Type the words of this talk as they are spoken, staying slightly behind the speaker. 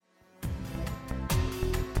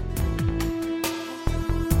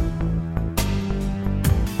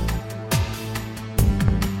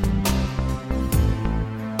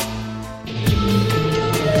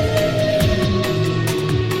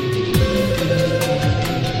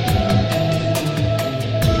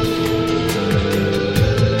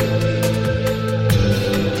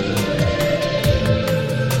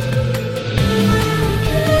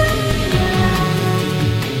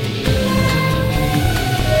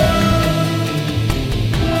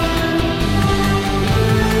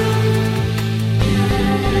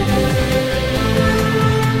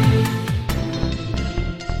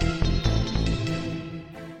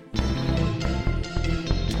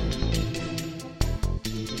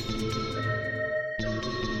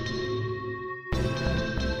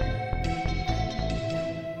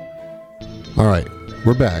All right,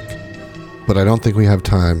 we're back, but I don't think we have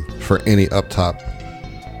time for any up top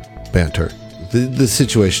banter. The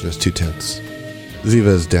situation is too tense. Ziva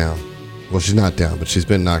is down. Well, she's not down, but she's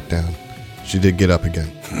been knocked down. She did get up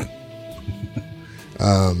again.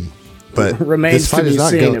 But remains this fight to is be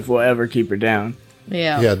not seen if we'll ever keep her down.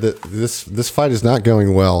 Yeah. This fight is not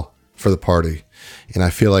going well for the party, and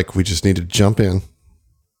I feel like we just need to jump in.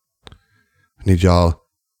 I need y'all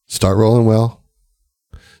start rolling well,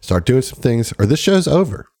 start doing some things, or this show's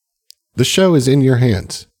over. The show is in your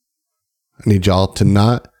hands. I need y'all to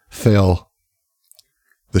not fail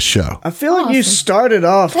the show. I feel like you started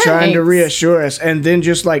off trying to reassure us and then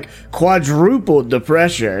just like quadrupled the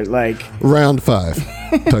pressure. Like round 5.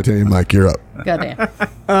 Titanium Mike, you're up. Goddamn.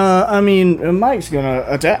 I mean, Mike's gonna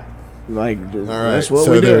attack. Like that's what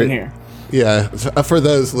we're doing here. Yeah, for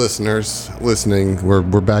those listeners listening, we're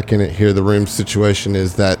back in it here. The room situation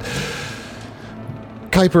is that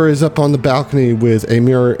Kuiper is up on the balcony with a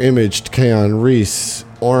mirror-imaged Kaon Reese.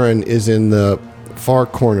 Oren is in the far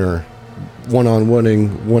corner,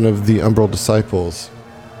 one-on-oneing one of the Umbral disciples.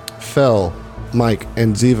 Fel, Mike,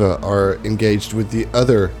 and Ziva are engaged with the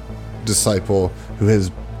other disciple who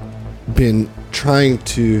has been trying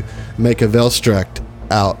to make a Velstract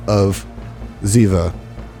out of Ziva.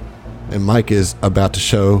 And Mike is about to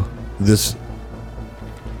show this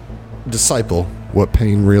disciple what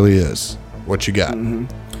pain really is. What you got? Mm-hmm.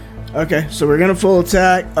 Okay, so we're gonna full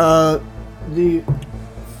attack. The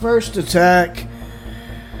first attack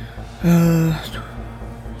will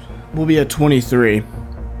be a 23.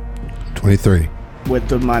 23. With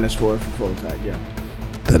the -4 for full attack, yeah.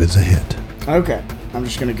 That is a hit. Okay, I'm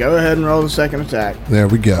just gonna go ahead and roll the second attack. There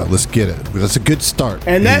we go. Let's get it. That's a good start.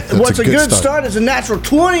 And what's a good start is a natural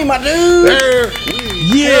 20, my dude. There.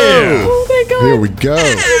 Yeah. Oh my god. Here we go.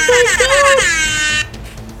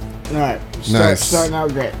 All right. Nice. Starting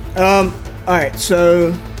out great. All right.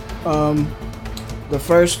 So, the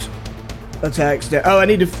first attack's dead. Oh, I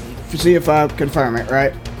need to see if I confirm it,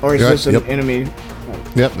 right? Or is this an enemy?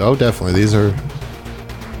 Yep. Oh, definitely. These are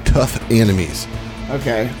tough enemies.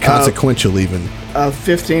 Okay. Consequential, even.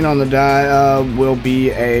 15 on the die will be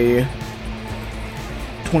a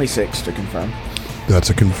 26 to confirm. That's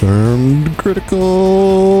a confirmed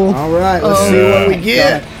critical. All right. Let's see what we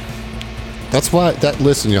get. That's why.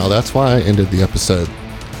 Listen, y'all. That's why I ended the episode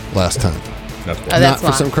last time. That's Not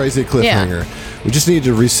for some crazy cliffhanger. Yeah. We just needed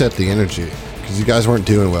to reset the energy because you guys weren't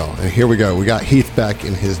doing well. And here we go. We got Heath back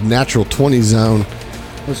in his natural 20 zone.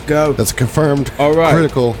 Let's go. That's a confirmed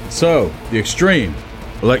critical. So, the extreme.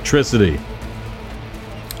 Electricity.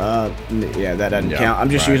 Yeah, that doesn't count. I'm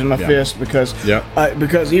just using my fist because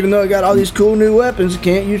even though I got all these cool new weapons, I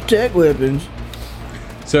can't use tech weapons.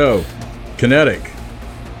 So, kinetic.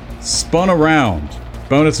 Spun around.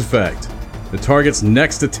 Bonus effect. The target's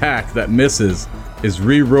next attack that misses is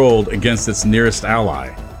re-rolled against its nearest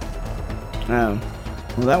ally. Oh.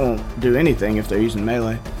 Well, that won't do anything if they're using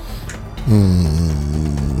melee.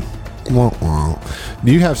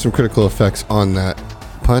 You have some critical effects on that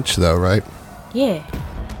punch, though, right? Yeah.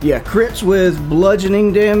 Yeah, crits with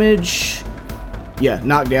bludgeoning damage. Yeah,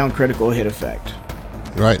 knockdown, critical hit effect.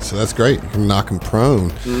 Right, so that's great. You can knock him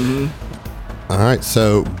prone. Mm-hmm. All right,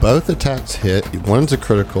 so both attacks hit. One's a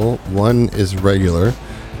critical, one is regular.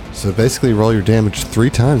 So basically roll your damage 3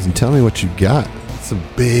 times and tell me what you got. It's a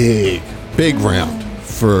big round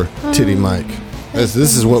for Titty Mike.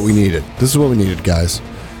 This is what we needed. This is what we needed, guys.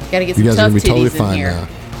 Gotta get you some guys are tough gonna be totally titties fine in here. now.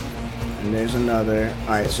 And there's another.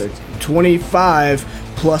 All right, so 25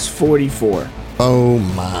 plus 44. Oh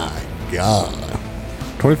my god.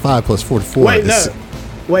 25 plus 44.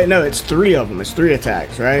 Wait, no, it's 3 of them. It's 3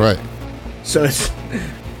 attacks, right? Right. So it's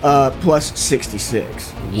plus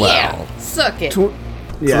 66. Wow. Yeah. Suck it. So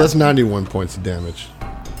that's 91 points of damage.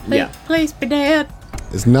 Please be dead.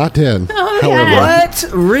 It's not 10. Oh, however, what?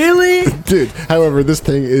 Really? Dude, however, this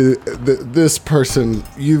thing is... this person,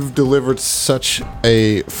 you've delivered such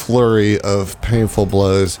a flurry of painful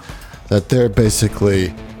blows that they're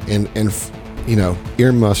basically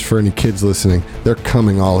earmuffs for any kids listening. They're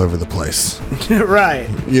coming all over the place. Right.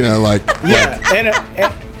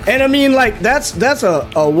 And I mean, like, that's a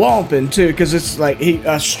whomping, too, because it's like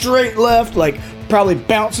a straight left, like, probably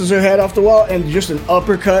bounces her head off the wall, and just an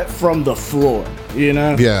uppercut from the floor, you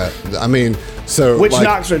know? Yeah, I mean, so... Which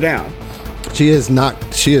knocks her down. She is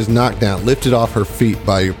knocked down, lifted off her feet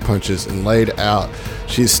by your punches, and laid out.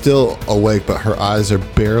 She's still awake, but her eyes are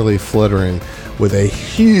barely fluttering with a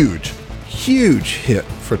huge hit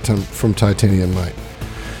from Titanium Mike.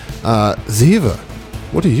 Ziva,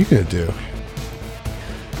 what are you going to do?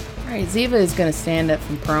 Alright, Ziva is going to stand up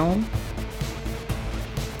from prone.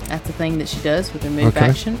 That's the thing that she does with her move Okay.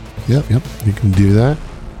 action. Yep. You can do that.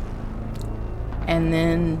 And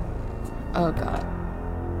then, oh god.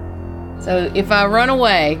 So if I run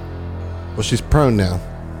away, Well, she's prone now.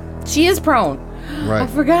 she is prone. I Right.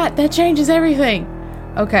 forgot. That changes everything.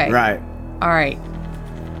 Okay. Right. All right.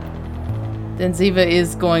 Then Ziva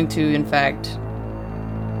is going to, in fact,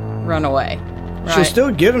 run away. Right. She'll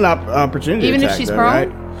still get an opportunity Even if attack, she's though, prone?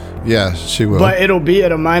 right? Yeah, she will. But it'll be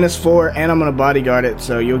at a -4, and I'm gonna bodyguard it,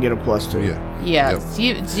 so you'll get a +2. yeah. Yeah. Yep.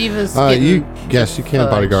 Ziva's You getting yes, you can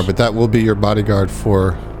fudged. bodyguard, but that will be your bodyguard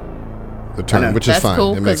for the I turn, know. which is That's fine.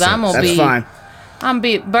 cool, It makes 'cause I'm sense. gonna That's be- fine. I'm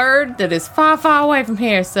a bird that is far, far away from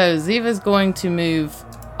here. So Ziva's going to move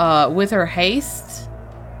with her haste.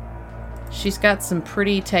 She's got some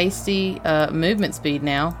pretty tasty movement speed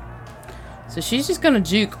now. So she's just going to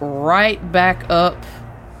juke right back up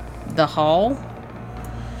the hall.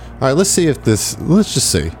 All right, let's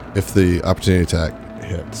just see if the opportunity attack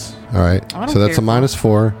hits. All right. I don't So that's care a if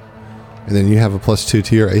 -4, and then you have a +2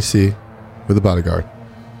 to your AC with a bodyguard.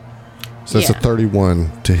 So that's Yeah. a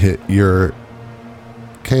 31 to hit your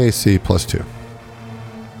KAC +2.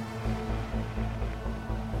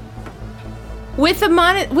 With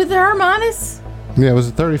her minus? Yeah, it was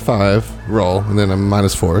a 35 roll, and then a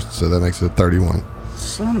 -4, so that makes it a 31.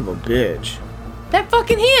 Son of a bitch. That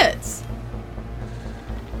fucking hits.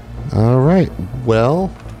 All right.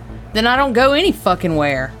 Well, Then I don't go any fucking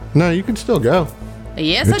where. no, you can still go.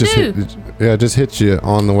 Yes, It I just do. it just hits you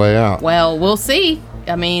on the way out. Well, we'll see.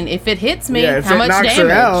 I mean, if it hits me, Yeah, if how it much knocks damage?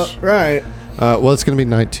 her out, right? Well, it's going to be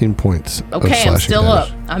 19 points. of Okay, I'm slashing still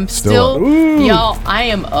damage. up. I'm Still still, up. Ooh. y'all. I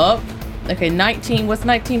am up. Okay, 19. What's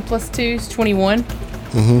 19 plus 2 is 21.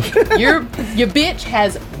 Mm-hmm. Your bitch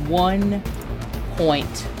has 1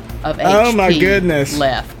 point of HP Oh my goodness.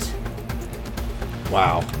 left.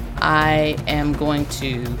 Wow. I am going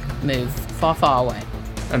to move far, far away.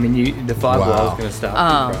 I mean, the fog Wow. wall is going to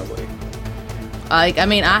stop you probably. I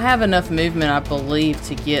mean, I have enough movement, I believe,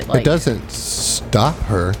 to get like. It doesn't stop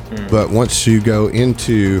her, but once you go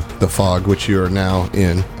into the fog, which you are now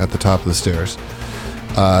in at the top of the stairs,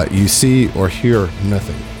 you see or hear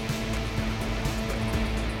nothing.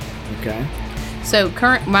 Okay. So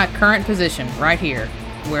my current position, right here,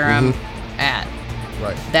 where I'm at,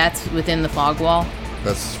 Right. that's within the fog wall.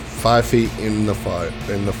 That's 5 feet in the fog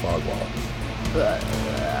wall.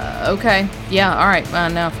 Okay. Yeah. All right.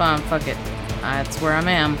 No, fine. Fuck it. That's where I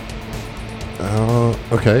am.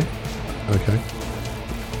 Okay.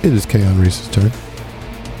 It is Kaon Reese's turn.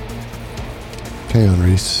 Kaon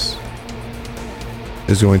Reese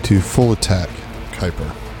is going to full attack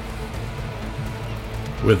Kuiper.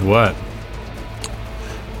 With what?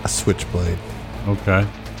 A switchblade. Okay.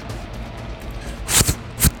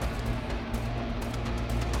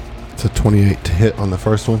 It's a 28 to hit on the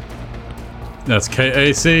first one. That's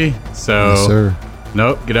KAC. So. Yes, sir.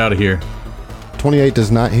 Nope. Get out of here. 28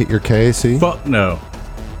 does not hit your KAC. Fuck no.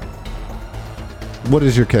 What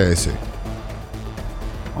is your KAC?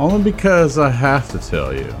 Only because I have to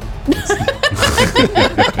tell you.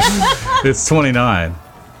 It's 29.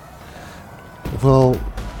 Well,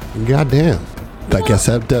 goddamn. I guess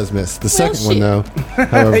that does miss. The second one, shit. though. He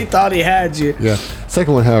However, thought he had you. yeah.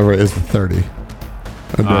 Second one, however, is the 30.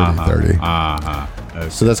 A dirty 30. Okay.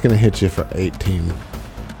 So that's going to hit you for 18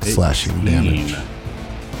 slashing damage.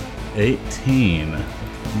 18.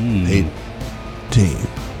 18.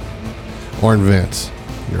 Orin Vance,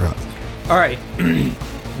 you're up. All right.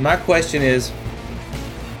 My question is,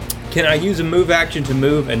 can I use a move action to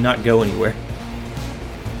move and not go anywhere?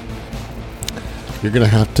 You're going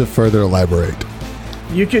to have to further elaborate.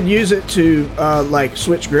 You could use it to like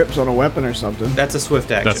switch grips on a weapon or something. That's a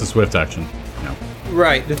swift action. That's a swift action. No.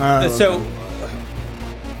 Right. Oh, So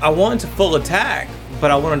I want to full attack, but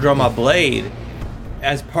I want to draw my blade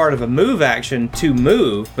as part of a move action to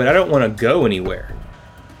move, but I don't want to go anywhere.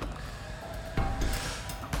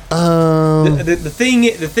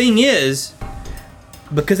 The thing is,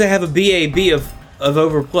 because I have a BAB of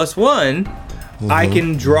over +1, I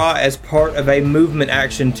can draw as part of a movement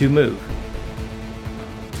action to move.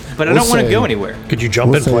 But I We'll don't want to say- go anywhere. Could you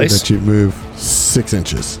jump We'll in say place? that you move 6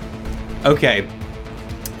 inches. Okay.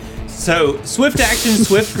 So, swift action,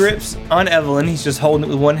 swift grips on Evelyn. He's just holding it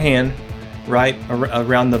with one hand, right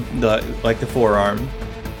around the forearm.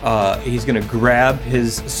 He's gonna grab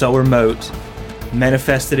his solar mote,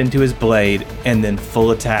 manifest it into his blade, and then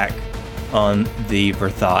full attack on the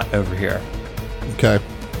Verthot over here. Okay.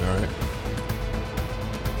 All right.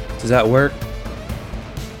 Does that work?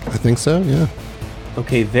 I think so, yeah.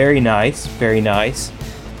 Okay, very nice, very nice.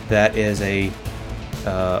 That is a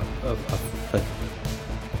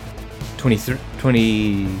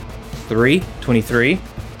 23.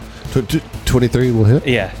 23 will hit.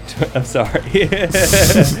 Yeah, I'm sorry.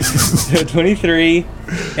 23,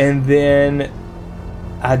 and then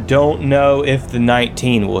I don't know if the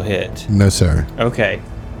 19 will hit. No, sir. Okay,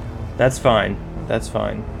 that's fine. That's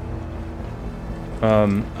fine.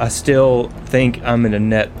 I still think I'm in a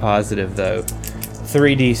net positive though.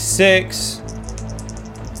 3d6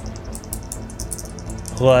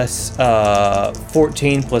 plus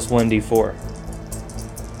 14 plus 1d4.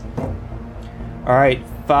 All right,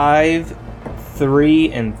 5,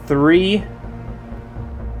 3, and 3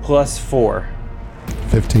 plus 4.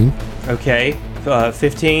 15. Okay,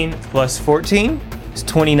 15 plus 14 is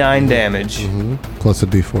 29 damage. Plus a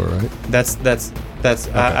d4, right? That's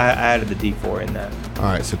okay. I added the d4 in that. All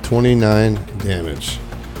right, so 29 damage.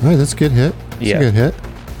 All right, that's a good hit. That's Yeah. a good hit.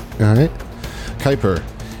 All right. Kuiper,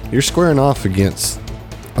 you're squaring off against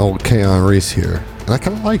old Kaon Reese here. And I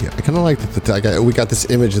kind of like it. I kind of like that we got this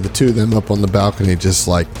image of the two of them up on the balcony just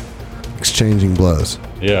like exchanging blows.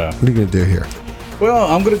 Yeah. What are you going to do here? Well,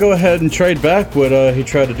 I'm going to go ahead and trade back what he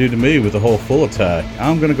tried to do to me with the whole full attack.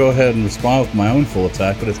 I'm going to go ahead and respond with my own full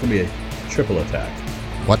attack, but it's going to be a triple attack.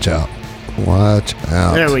 Watch out. Watch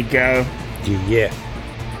out. There we go. Yeah.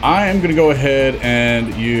 I am going to go ahead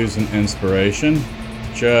and use an inspiration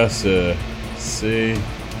just to see.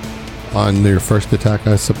 On your first attack,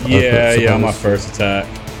 I suppose. Yeah, my first attack.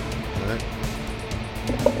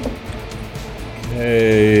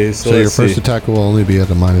 Okay, So your first attack will only be at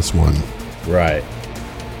a -1. Right.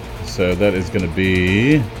 So that is going to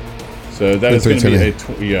be. So that is going to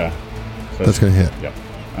be yeah. So That's going to hit. Yep.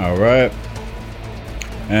 All right.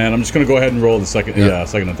 And I'm just going to go ahead and roll the second. Yep. Yeah,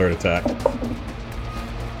 second and third attack.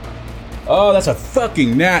 Oh, that's a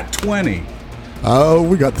fucking nat 20. Oh,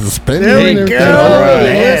 we got the spin. There we and go. everything. All right.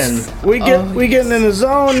 Yes. We getting in the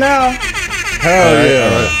zone now. Hell yeah.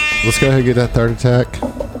 All right. Let's go ahead and get that third attack.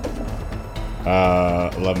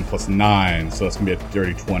 11 plus 9, so that's going to be a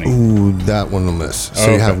dirty 20. Ooh, that one will miss. So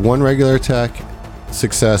you Okay. have one regular attack,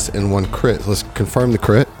 success, and one crit. Let's confirm the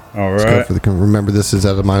crit. All Let's go right. for the. Remember, this is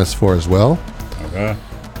at a -4 as well. Okay.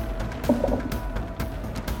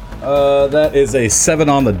 That is a 7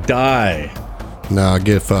 on the die. No,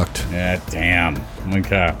 get fucked. Yeah, damn.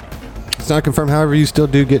 Okay. It's not confirmed. However, you still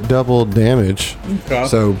do get double damage. Okay.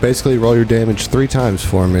 So basically, roll your damage 3 times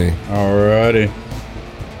for me. Alrighty.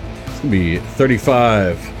 It's gonna be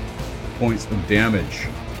 35 points of damage.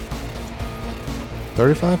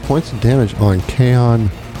 35 points of damage on Kaon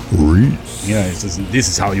Reese. Yeah, this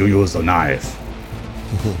is how you use the knife.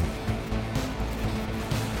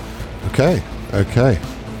 Okay.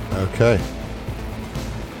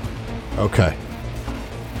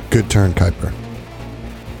 Good turn, Kuiper.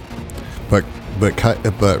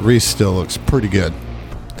 But Reese still looks pretty good.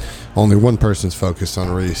 Only one person's focused on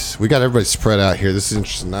Reese. We got everybody spread out here. This is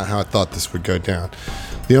interesting. Not how I thought this would go down.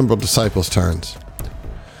 The Umbral Disciples' turns.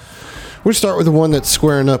 We'll start with the one that's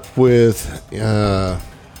squaring up with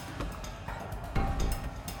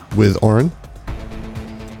Orin.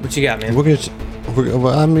 What you got, man?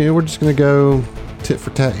 We're just gonna go tit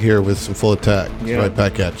for tat here with some full attack right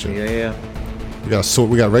back at you. Yeah. We got a sword.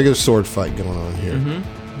 We got a regular sword fight going on here.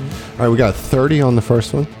 All right, we got 30 on the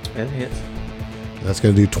first one. That hits. That's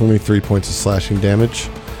going to do 23 points of slashing damage.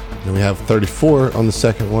 Then we have 34 on the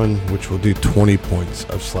second one, which will do 20 points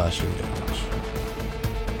of slashing damage.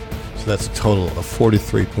 So that's a total of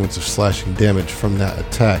 43 points of slashing damage from that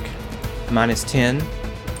attack. -10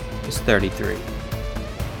 is 33.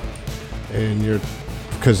 And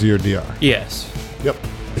because of your DR. Yes. Yep.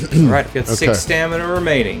 Right, I've got Okay. 6 stamina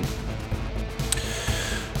remaining.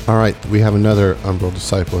 All right, we have another Umbral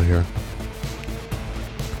Disciple here.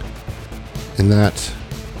 And that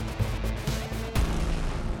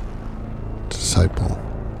disciple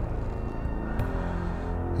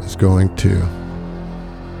is going to...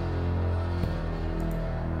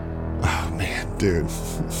 Oh, man, dude.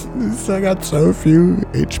 I got so few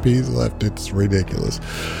HPs left, it's ridiculous.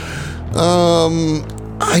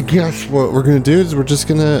 I guess what we're going to do is we're just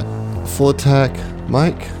going to full attack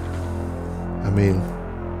Mike. I mean...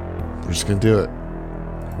 We're just gonna do it.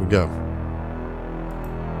 Here we go.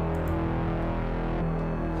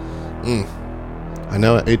 I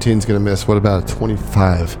know an 18 is gonna miss. What about a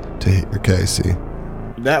 25 to hit your KC?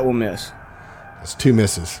 That will miss. That's 2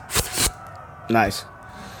 misses. Nice.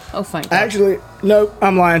 Oh, thank God. Actually, no,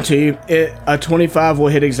 I'm lying to you. A 25 will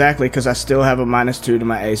hit exactly because I still have a -2 to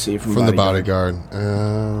my AC from From the bodyguard.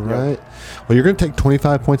 Right. Well, you're gonna take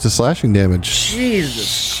 25 points of slashing damage.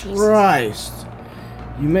 Jesus Christ.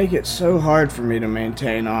 You make it so hard for me to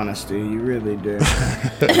maintain honesty. You really do.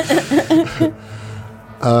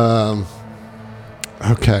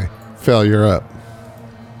 Okay. Phil, you're up.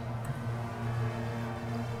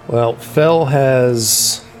 Well, Fell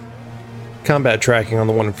has combat tracking on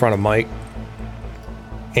the one in front of Mike.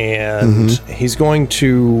 And he's going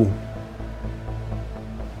to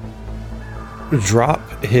drop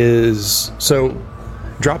his... So,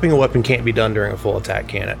 dropping a weapon can't be done during a full attack,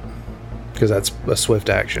 can it? Because that's a swift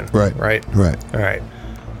action. Right. Right? Right. All right.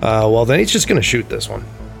 Well, then he's just going to shoot this one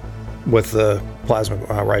with the plasma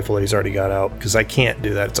rifle that he's already got out. Because I can't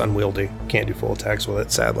do that. It's unwieldy. Can't do full attacks with it,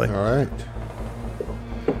 sadly. All right.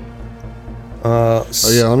 Oh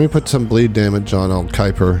yeah, let me put some bleed damage on old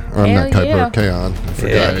Kuiper. Or Hell not Kuiper, yeah. Kaon. I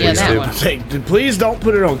forgot. Yeah, that one. Say, please don't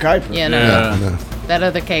put it on Kuiper. Yeah, no, Yeah. No. that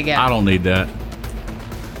other K guy. I don't need that.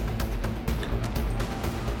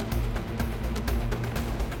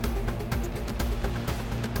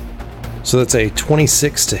 So that's a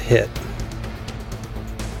 26 to hit.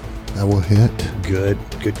 That will hit. Good.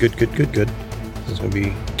 This is going to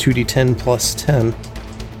be 2d10 plus 10.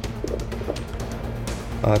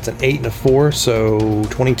 It's an 8 and a 4, so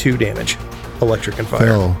 22 damage. Electric and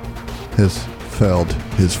fire. Felled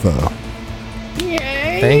his foe.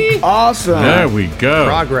 Thank Awesome. There we go.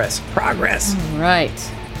 Progress. Right.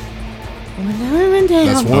 One down.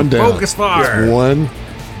 That's one down. Focus fire. One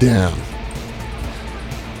down.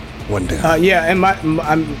 One down. Yeah, and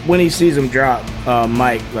when he sees him drop,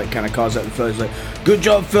 Mike like kind of calls up and Phil's like, "Good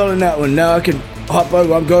job filling that one. Now I can hop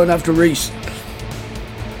over. I'm going after Reese."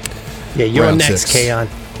 Yeah, you're Round next, 6. Kaon.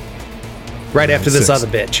 Right after this 6. other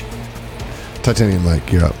bitch. Titanium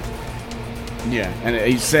Mike, you're up. Yeah, and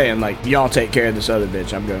he's saying like, "Y'all take care of this other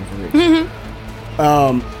bitch. I'm going for Reese."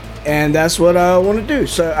 And that's what I want to do.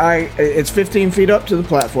 So it's 15 feet up to the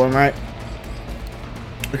platform, right?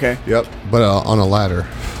 Okay. Yep. But on a ladder.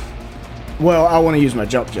 Well, I want to use my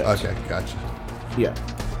jump jet. Okay, gotcha. Yeah.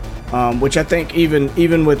 Which I think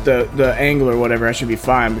even with the angle or whatever, I should be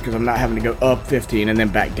fine because I'm not having to go up 15 and then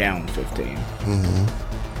back down 15.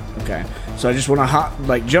 Okay. So I just want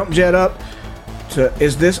to jump jet up to.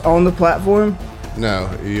 Is this on the platform? No,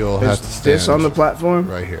 you'll have to Is stand this on the platform?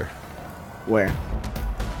 right here. Where?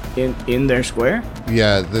 In their square?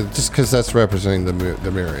 Yeah, just because that's representing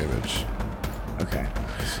the mirror image. Okay.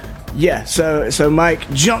 Yeah. So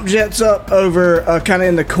Mike jump jets up over kind of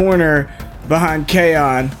in the corner behind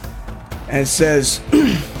Kaon and says,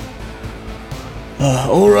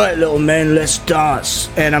 "All right, little man, let's dance."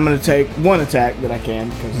 And I'm gonna take one attack that I can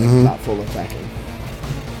because it's not full attacking.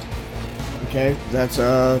 Okay, that's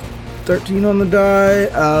 13 on the die.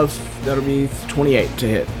 That'll be 28 to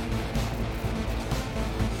hit.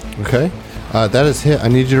 Okay. That is hit. I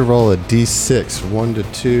need you to roll a d6. 1 to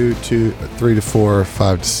 2, 3 to 4,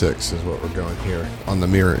 5 to 6 is what we're going here on the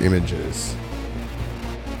mirror images.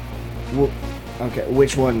 Okay,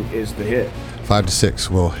 which one is the hit? 5 to 6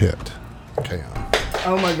 will hit. Okay.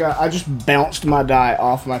 Oh my god, I just bounced my die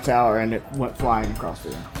off my tower and it went flying across the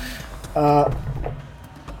room.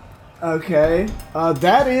 Okay.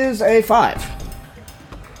 That is a 5.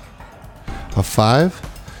 A 5?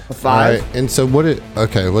 A 5? All right. And so what it...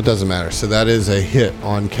 Okay, well, it doesn't matter. So that is a hit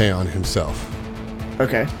on Kaon himself.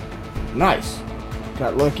 Okay. Nice.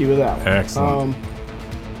 Got lucky with that one. Excellent.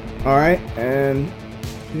 Alright, and...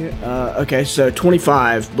 okay, so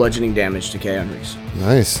 25 bludgeoning damage to Kaon Reese.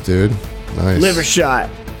 Nice, dude. Nice. Liver shot.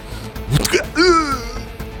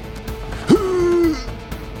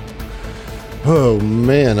 Oh,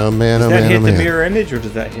 man. Oh, man. Does Oh, that man. hit Oh, the man. mirror image or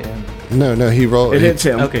does that hit him? No, he rolled... It hits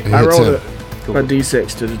him. Okay. I hits rolled him. a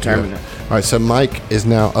d6 to determine it. All right, so Mike is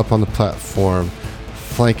now up on the platform,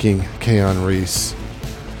 flanking Kaon Reese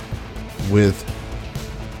with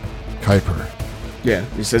Kuiper. Yeah,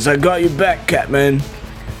 he says, "I got you back, Catman."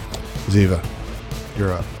 Ziva,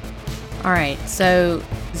 you're up. All right, so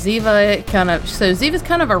Ziva's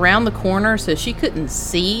kind of around the corner, so she couldn't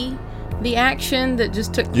see the action that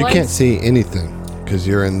just took place. You can't see anything because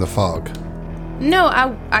you're in the fog. No,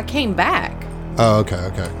 I came back. Oh,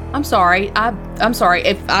 okay. I'm sorry. I'm sorry.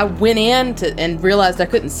 If I went in and realized I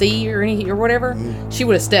couldn't see or whatever, she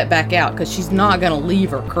would have stepped back out because she's not going to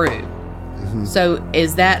leave her crew. So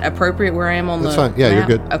is that appropriate where I am on That's the fine. Yeah, map?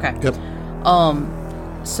 you're good. Okay. Yep.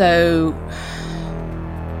 So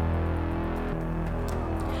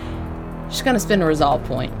she's going to spend a resolve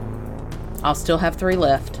point. I'll still have 3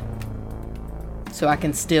 left. So I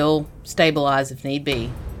can still stabilize if need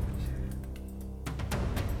be.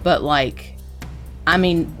 But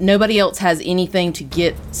nobody else has anything to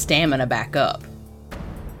get stamina back up.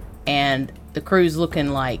 And the crew's looking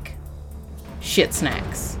like shit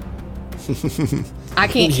snacks. I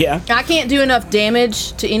can't do enough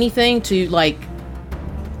damage to anything to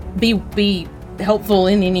be helpful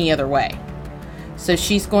in any other way. So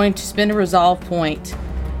she's going to spend a resolve point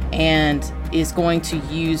and is going to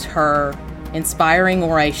use her Inspiring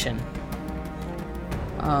Oration.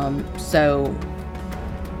 So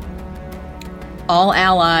all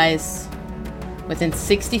allies within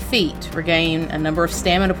 60 feet regain a number of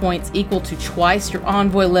stamina points equal to twice your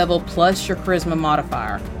envoy level plus your charisma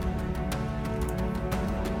modifier.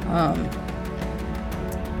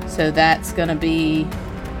 So that's gonna be,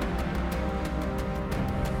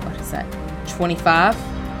 what is that, 25?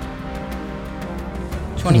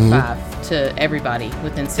 25 to everybody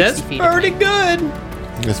within 60 That's feet pretty of me. good.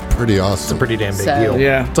 It's pretty awesome. Pretty damn big So- deal.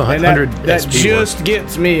 Yeah, It's a and 100 that SP just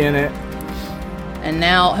gets me in it. And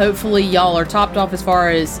now, hopefully, y'all are topped off as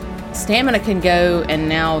far as stamina can go, and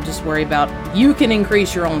now just worry about, you can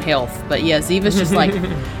increase your own health. But yeah, Ziva's just like,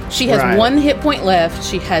 she has Right. 1 hit point left,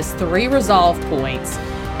 she has 3 resolve points,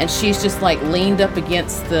 and she's just like leaned up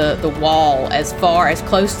against the wall, as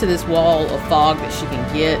close to this wall of fog that she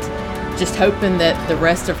can get, just hoping that the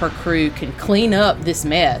rest of her crew can clean up this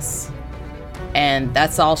mess. And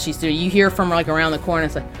that's all she's doing. You hear from like around the corner,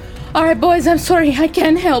 it's like, all right, boys, I'm sorry, I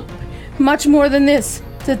can't help much more than this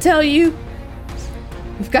to tell you.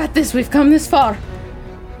 We've got this, we've come this far.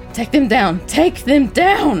 Take them down, take them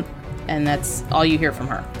down. And that's all you hear from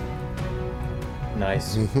her.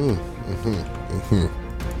 Nice.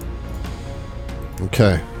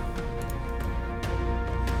 Okay.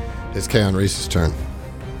 It's Kaon Reese's turn.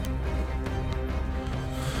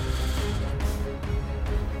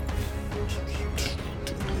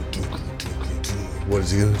 What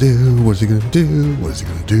is he gonna do? What is he gonna do? What is he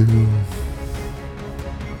gonna do?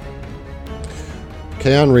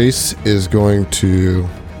 Kaon Reese is going to...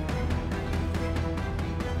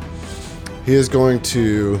 He is going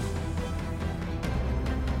to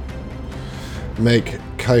make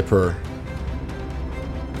Kuiper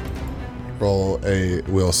roll a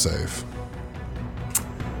will save.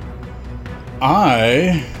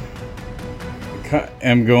 I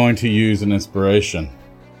am going to use an inspiration.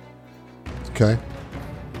 Okay.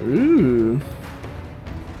 Ooh.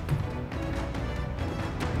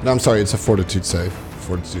 No, I'm sorry. It's a fortitude save.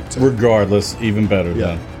 Fortitude save. Regardless, even better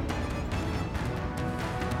Yeah. then.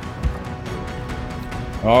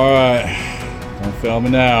 Alright. Don't fail me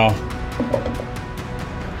now.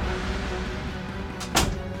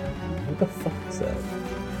 What the fuck is that?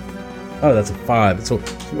 Oh, that's a 5. It's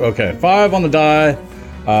okay. 5 on the die.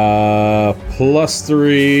 Plus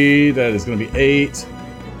 3. That is going to be 8.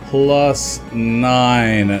 Plus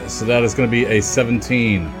 9. So that is going to be a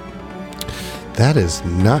 17. That is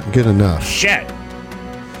not good enough. Shit!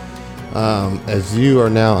 As you are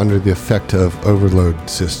now under the effect of overload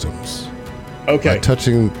systems. Okay. By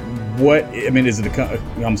touching What? I mean, is it a...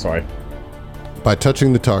 I'm sorry. By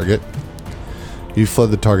touching the target, you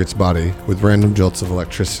flood the target's body with random jolts of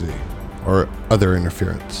electricity or other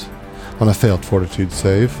interference. On a failed fortitude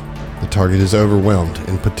save, the target is overwhelmed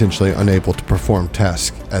and potentially unable to perform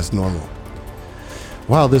tasks as normal.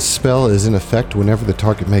 While this spell is in effect whenever the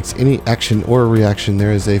target makes any action or reaction,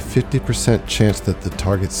 there is a 50% chance that the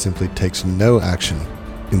target simply takes no action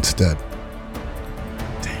instead.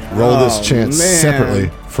 Roll this chance man. separately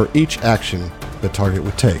for each action the target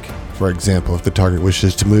would take. For example, if the target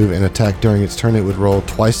wishes to move and attack during its turn, it would roll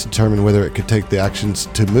twice to determine whether it could take the actions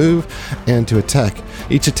to move and to attack.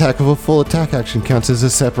 Each attack of a full attack action counts as a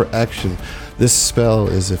separate action. This spell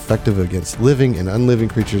is effective against living and unliving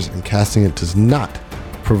creatures, and casting it does not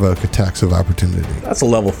provoke attacks of opportunity. That's a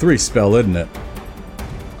level 3 spell, isn't it?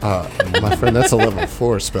 My friend, that's a level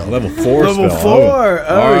 4 spell. Level 4 Level spell. 4. Oh,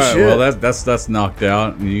 All right, shit. well, that's knocked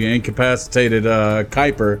out. You incapacitated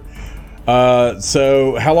Kuiper.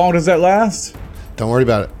 So how long does that last? Don't worry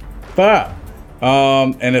about it. 5.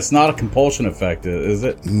 And it's not a compulsion effect, is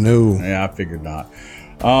it? No. Yeah, I figured not.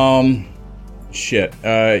 Shit.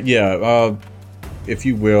 If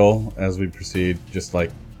you will, as we proceed, just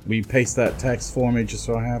like, will you paste that text for me just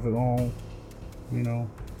so I have it all? You know?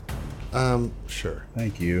 Sure.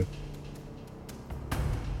 Thank you.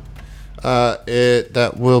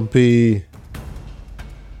 That will be...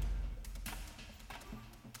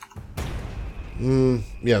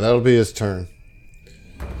 yeah, that'll be his turn.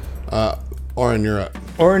 Orin, you're up.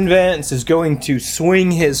 Orin Vance is going to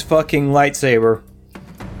swing his fucking lightsaber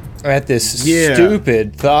at this Yeah.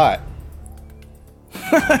 stupid thought.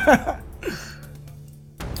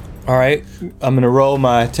 Alright, I'm gonna roll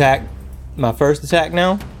my attack, my first attack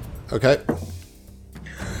now. Okay.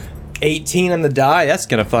 18 on the die, that's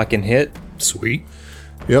gonna fucking hit. Sweet.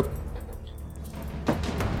 Yep.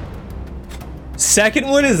 Second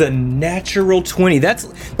one is a natural 20. That's Oh,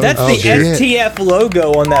 the shit. STF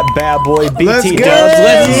logo on that bad boy. BT Let's go! Dubs.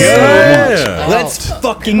 Let's go. Yeah. Let's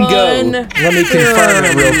fucking go. Let me confirm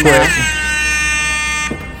it real quick.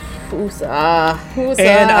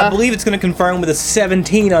 And I believe it's going to confirm with a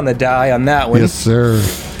 17 on the die on that one. Yes, sir.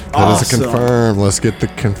 That Awesome. is a confirm. Let's get the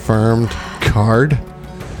confirmed card.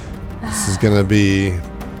 This is going to be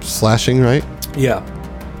slashing, right? Yeah.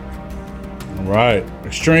 All right.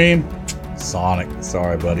 Extreme. Sonic.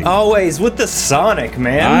 Sorry, buddy. Always with the Sonic,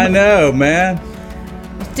 man. I know, man.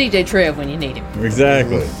 DJ Trev when you need him.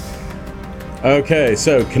 Exactly. Okay,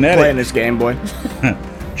 so Playing kinetic, this game, boy.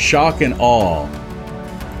 shock and awe.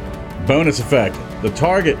 Bonus effect. The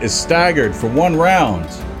target is staggered for 1 round.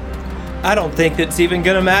 I don't think that's even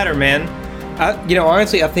going to matter, man.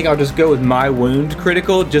 Honestly, I think I'll just go with my wound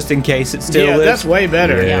critical just in case it still Yeah, lives. that's way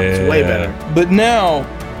better. Yeah. It's way better. But now,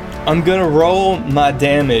 I'm going to roll my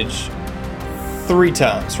damage 3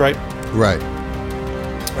 times, right? Right.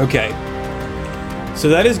 Okay. So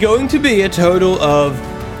that is going to be a total of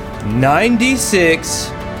 96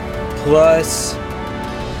 plus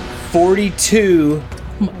 42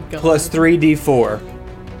 Oh my God. plus 3d4.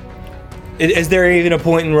 Is there even a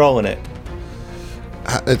point in rolling it?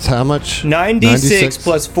 It's how much? 96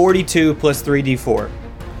 plus 42 plus 3d4.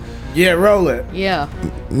 Yeah, roll it. Yeah.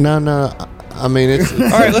 No. I mean, it's. All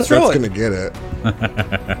right, let's roll it. That's going to get it.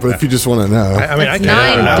 But if you just want to know. I mean, I It's can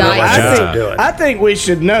 9 dice. do it. I think we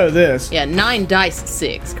should know this. Yeah, 9 dice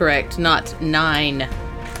 6, correct? Not 9. Not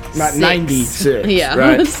 6. 96. Yeah.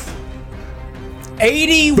 Right.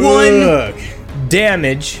 81 Look.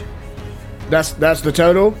 damage. That's the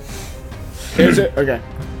total. Is it? Okay.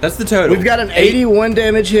 That's the total. We've got an 81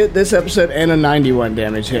 damage hit this episode and a 91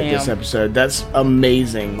 damage hit this Damn. episode. That's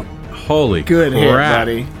amazing. Holy Good hit, crap.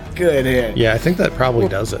 buddy. Good hit. Yeah, I think that probably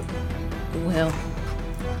does it. Well,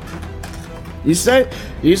 You say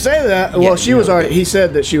that. Well, she was already. He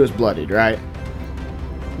said that she was bloodied, right?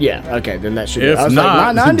 Yeah. Okay. Then that should. If I was not,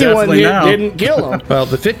 like, my 91 definitely hit now. didn't kill him. Well,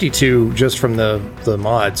 the 52 just from the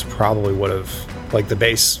mods probably would have, like the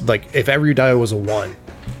base, like if every die was a 1,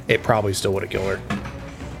 it probably still would have killed her.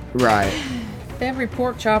 Right. if every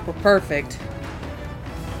pork chop were perfect.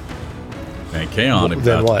 Man, Kaon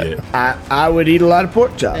Then about what? to get. I would eat a lot of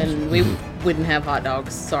pork chops. Then we wouldn't have hot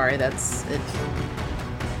dogs. Sorry, that's it.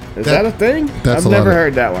 Is that a thing? That's I've a lot never of-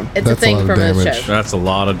 heard that one. It's That's a a thing lot of from a damage. show. That's a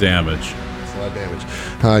lot of damage. That's a lot of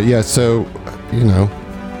damage. Yeah, so, you know.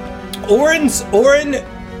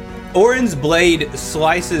 Orin's blade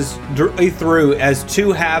slices directly through as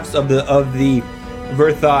 2 halves of the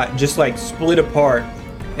Verthot just like split apart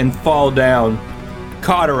and fall down,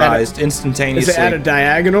 cauterized Is instantaneously. it at a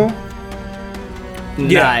diagonal?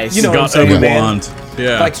 Yeah, Nice. you know what I'm Got saying, man. Obi-Wan.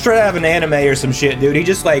 Yeah. Like straight out of an anime or some shit, dude. He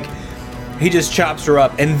just chops her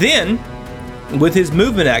up, and then with his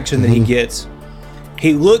movement action that he gets,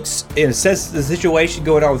 he looks and assesses the situation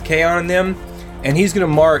going on with Kaon and them, and he's gonna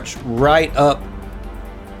march right up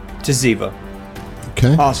to Ziva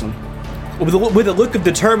Okay. Awesome. with a look of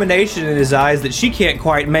determination in his eyes that she can't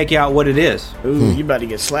quite make out what it is. Ooh, you about to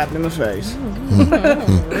get slapped in the face.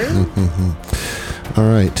 All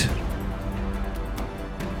right.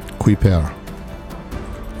 Queepower.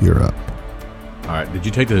 You're up. All right. Did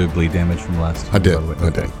you take the bleed damage from last? I did, by the way? I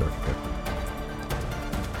Okay, did.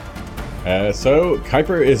 perfect. So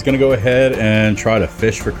Kuiper is going to go ahead and try to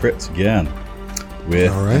fish for crits again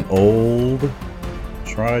with All right. an old,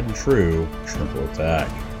 tried and true triple attack.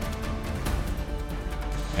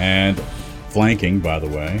 And flanking, by the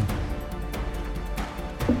way.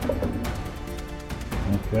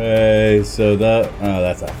 Okay, so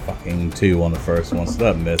that's a fucking 2 on the first one, so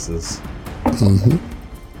that misses.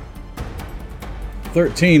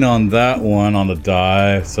 13 on that one on the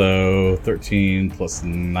die, so 13 plus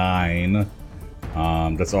 9.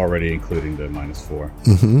 That's already including the -4.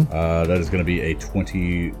 That is going to be a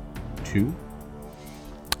 22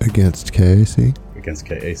 Against KAC. against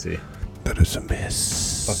KAC. That is a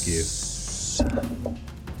miss. Fuck you.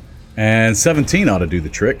 And 17 ought to do the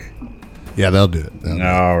trick. Yeah, they'll do it. They'll do it.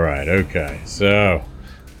 All right, okay. So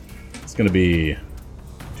it's going to be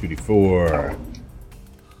 2d4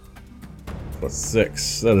 plus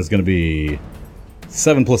 6. That is going to be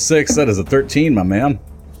 7 plus 6. That is a 13, my man.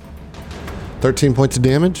 13 points of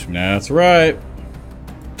damage. That's right.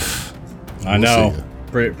 I We'll know.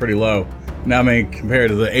 see. Pretty low. Now, I mean, compared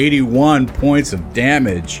to the 81 points of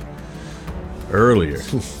damage earlier.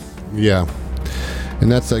 Yeah.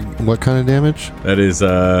 And that's like what kind of damage? That is,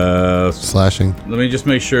 Slashing. let me just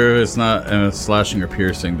make sure it's not slashing or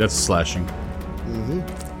piercing. That's slashing.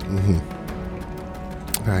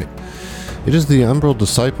 All right. It is the Umbral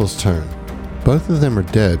Disciples' turn. Both of them are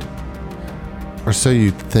dead. Or so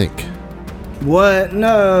you'd think. What?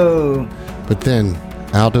 No. But then,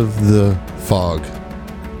 out of the fog,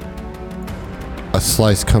 a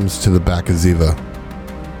slice comes to the back of Ziva.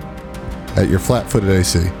 At your flat-footed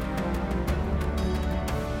AC.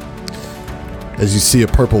 as you see a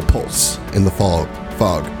purple pulse in the fog.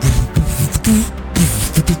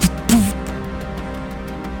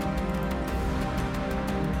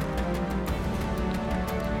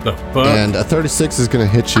 The fuck? And a 36 is going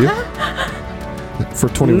to hit you for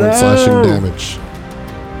 21 slashing damage.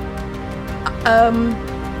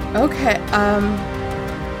 Okay.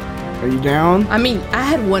 Are you down? I mean, I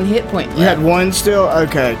had 1 hit point left. You had 1 still?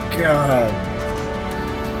 Okay. God.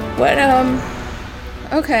 What?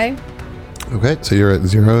 Okay. Okay, so you're at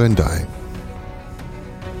 0 and dying.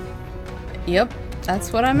 Yep.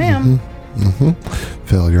 That's what I am.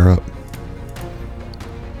 Phil, you're up.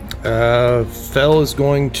 Fel is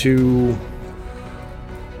going to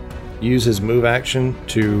use his move action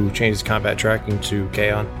to change his combat tracking to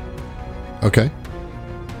Kaon, Okay.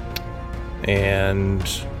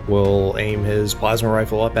 and will aim his plasma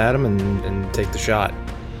rifle up at him and take the shot.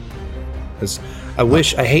 'Cause I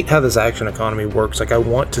hate how this action economy works. Like, I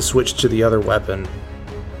want to switch to the other weapon,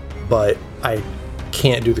 but I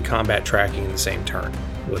can't do the combat tracking in the same turn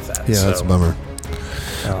with that. Yeah, that's a bummer.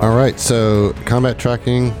 All right, so combat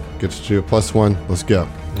tracking gets you a +1. Let's go.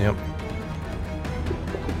 Yep.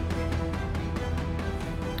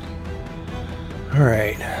 All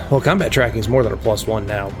right. Well, combat tracking is more than a +1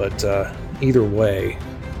 now, but either way,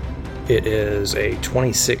 it is a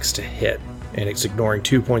 26 to hit, and it's ignoring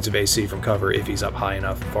 2 points of AC from cover if he's up high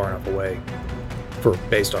enough, far enough away,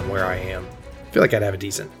 based on where I am. I feel like I'd have a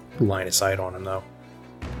decent line of sight on him though,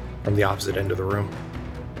 from the opposite end of the room.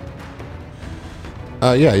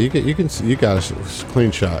 Yeah, you got a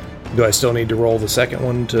clean shot. Do I still need to roll the second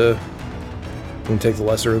one to take the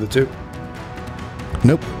lesser of the two?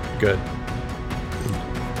 Nope. Good.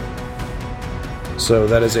 So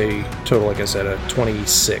that is a total, like I said, a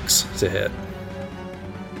 26 to hit.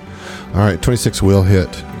 All right, 26 will hit.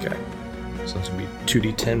 Okay. So it's going to be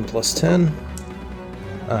 2d10 plus 10.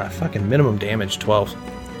 Fucking minimum damage, 12.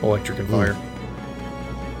 Electric and fire.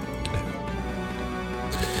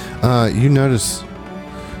 You notice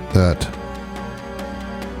that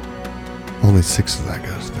only 6 of that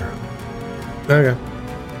goes through. Okay.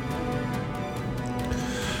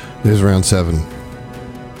 It is round 7.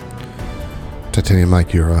 Titanium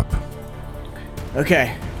Mike, you're up.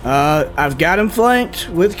 Okay. I've got him flanked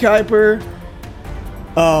with Kuiper.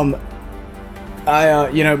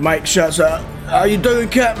 Mike shuts up. How you doing,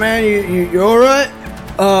 Cat Man? You all right?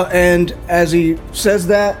 And as he says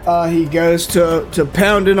that, he goes to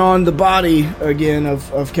pounding on the body again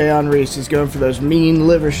of Kaon Reese. He's going for those mean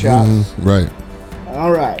liver shots. Right.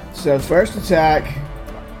 All right. So first attack.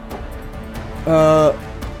 Yeah.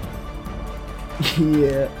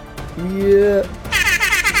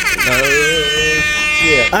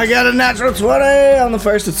 I got a natural 20 on the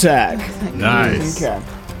first attack. Nice. Okay.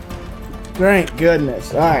 Thank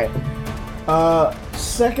goodness. All right.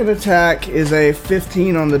 Second attack is a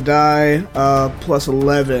 15 on the die, plus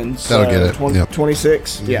 11. So That'll get it. Yep.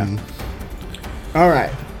 26. Yeah. All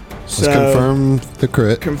right. Let's confirm the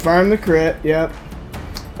crit. Confirm the crit. Yep.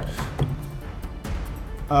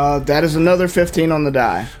 That is another 15 on the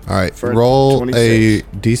die. All right. For Roll 26. a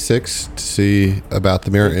d6 to see about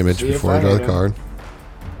the mirror image See if before I I draw hit the him. card.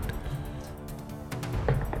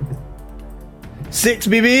 6,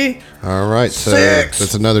 BB. All right, so 6.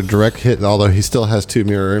 that's another direct hit, although he still has 2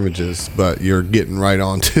 mirror images, but you're getting right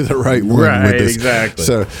on to the right one Right, with this. exactly.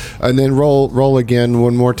 So, and then roll again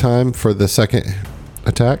one more time for the second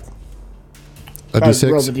attack. A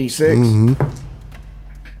d6. Roll the D6.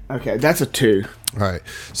 Okay, that's a 2. All right.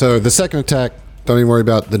 So the second attack, don't even worry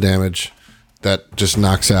about the damage. That just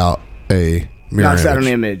knocks out a mirror Knocks image. out an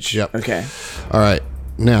image. Yep. Okay. All right.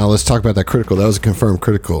 Now let's talk about that critical. That was a confirmed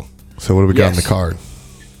critical. So what do we got on the Yes. card?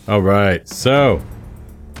 All right, so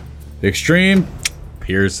extreme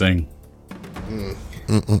piercing.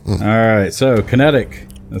 All right, so kinetic.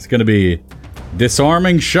 That's going to be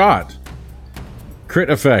disarming shot. Crit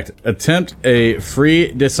effect. Attempt a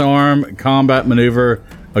free disarm combat maneuver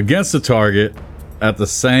against the target at the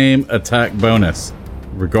same attack bonus,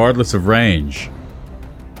 regardless of range.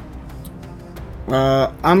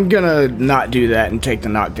 I'm gonna not do that and take the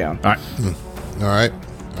knockdown. All right. All right.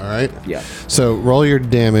 All right. Yeah. So roll your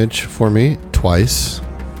damage for me twice.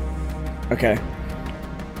 Okay.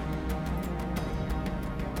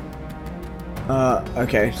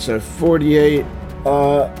 Okay, so 48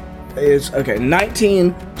 is okay,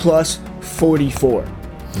 19 plus 44.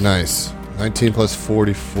 Nice. 19 plus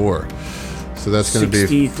 44. So that's going to be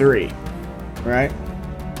 63. Right?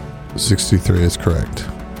 63 is correct.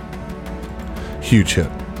 Huge hit.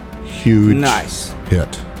 Huge Nice.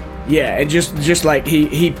 hit. Yeah, and just like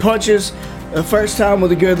he punches the first time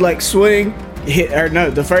with a good like swing,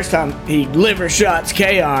 the first time he liver shots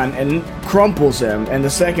Kaon and crumples him, and the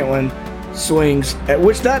second one swings,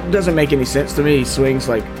 which that doesn't make any sense to me. He swings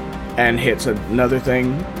like and hits another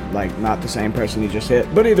thing, like not the same person he just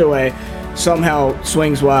hit. But either way, somehow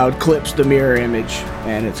swings wild, clips the mirror image,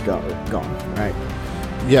 and it's gone, right?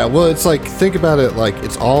 Yeah, well, it's like, think about it like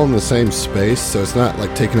it's all in the same space, so it's not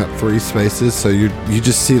like taking up 3 spaces, so you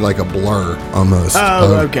just see like a blur almost.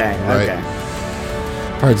 Oh, okay, right? okay.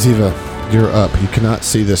 All right, Ziva, you're up. You cannot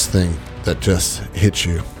see this thing that just hit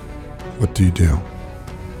you. What do you do?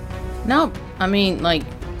 No, I mean, like,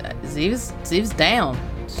 Ziva's down.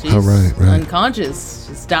 She's right. unconscious.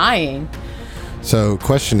 She's dying. So,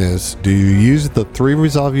 question is, do you use the 3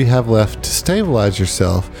 resolve you have left to stabilize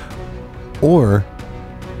yourself, or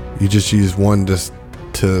you just use 1 just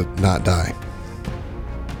to not die?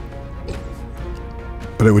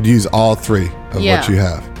 But it would use all 3 of what you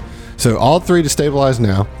have. So all 3 to stabilize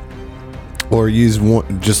now, or use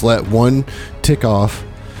 1, just let 1 tick off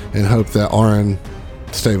and hope that Oren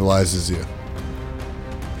stabilizes you.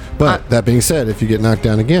 But that being said, if you get knocked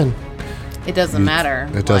down again, it doesn't matter.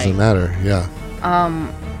 It doesn't matter, yeah.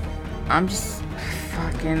 I'm just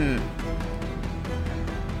fucking...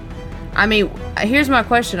 I mean, here's my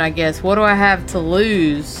question, I guess. What do I have to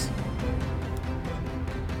lose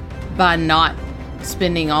by not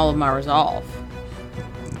spending all of my resolve?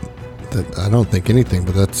 I don't think anything,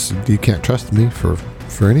 but you can't trust me for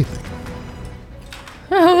anything.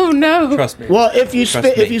 Oh no! Trust me. Well, if you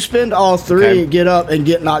spend all 3, Okay. get up and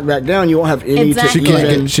get knocked back down, you won't have any. Exactly.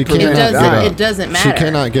 She can't It get up. it doesn't matter. She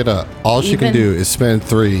cannot get up. All she can Even- do is spend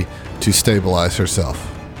 3 to stabilize herself.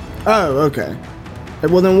 Oh, okay.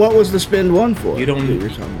 Well, then what was the spend 1 for? You don't- that you're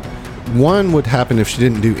talking about? 1 would happen if she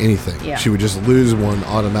didn't do anything. Yeah. She would just lose 1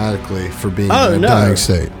 automatically for being Oh, in a no. dying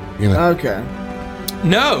state. You know. Okay.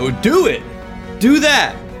 No, do it. Do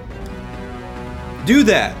that. Do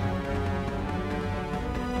that.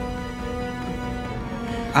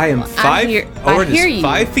 I am 5. I hear you.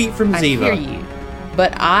 5 feet from I Ziva. hear you,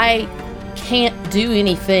 but I can't do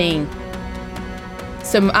anything.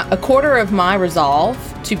 So a quarter of my resolve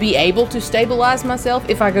to be able to stabilize myself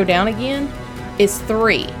if I go down again is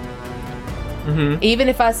 3. Even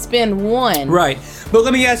if I spend 1. Right. But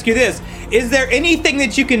let me ask you this. Is there anything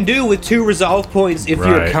that you can do with 2 resolve points if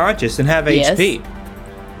you're Right. conscious and have Yes. HP?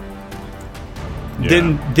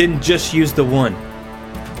 Yeah. Then just use the 1.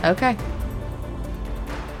 Okay.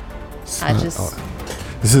 I just...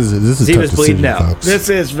 This is a Ziva's tough bleeding decision, out. folks. This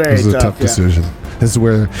is very This is a tough. tough decision. This is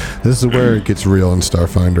where it gets real in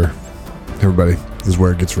Starfinder. Everybody, this is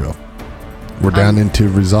where it gets real. We're down into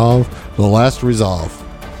resolve. The last resolve.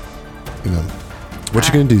 You know, what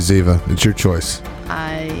you gonna do, Ziva? It's your choice.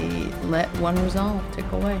 I let 1 resolve tick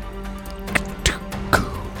away.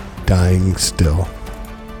 Dying still.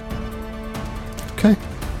 Okay.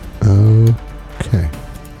 Okay.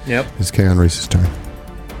 Yep. It's Kaon Reese's turn.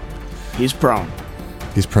 He's prone.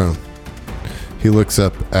 He's prone. He looks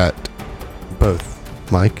up at both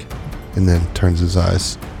Mike and then turns his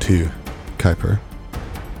eyes to Kuiper.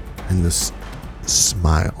 And this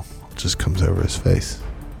smile just comes over his face.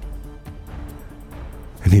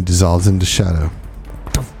 And he dissolves into shadow.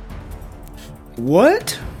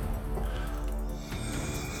 What?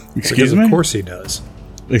 Excuse Because me? of course he does.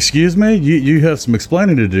 Excuse me? You have some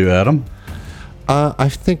explaining to do, Adam. I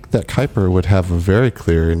think that Kuiper would have a very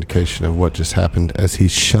clear indication of what just happened as he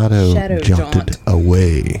shadow jaunt. jaunted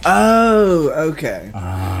away. Oh, okay.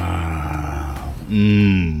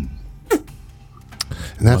 And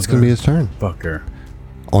that's going to be his turn. Fucker.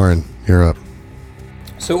 Oren, you're up.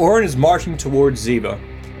 So Orin is marching towards Ziva.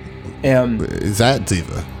 Is that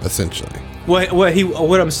Ziva, essentially?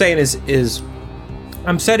 What I'm saying is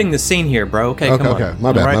I'm setting the scene here, bro. Okay, come on. Okay.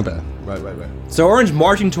 My bad, All my right? bad. Right. So Orin's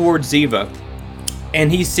marching towards Ziva,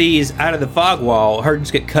 and he sees out of the fog wall her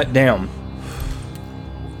just get cut down.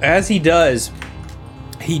 As he does,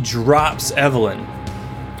 he drops Evelyn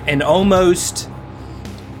and almost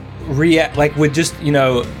react like with just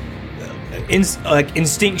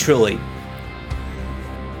instinctually.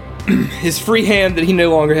 His free hand that he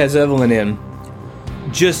no longer has Evelyn in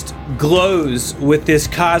just glows with this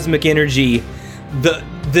cosmic energy,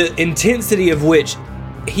 the intensity of which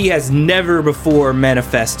he has never before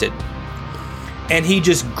manifested. And he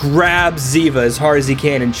just grabs Ziva as hard as he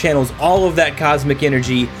can and channels all of that cosmic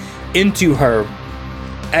energy into her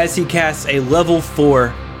as he casts a level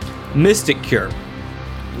 4 Mystic Cure.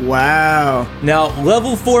 Wow. Now,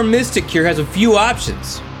 level 4 Mystic Cure has a few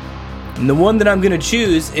options. And the one that I'm going to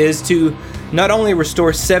choose is to not only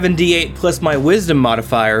restore 7d8 plus my Wisdom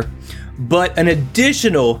modifier, but an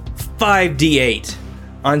additional 5d8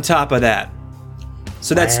 on top of that.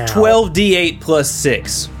 So that's Wow. 12d8 plus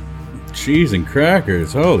 6 Cheese and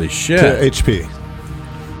crackers. Holy To shit. HP.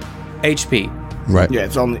 HP. Right. Yeah,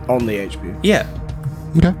 it's only HP. Yeah.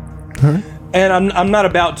 Okay. All right. And I'm not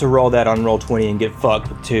about to roll that on roll 20 and get fucked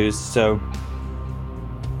with 2s, so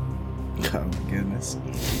Oh my goodness.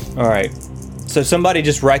 all right. So somebody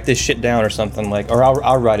just write this shit down or something, like, or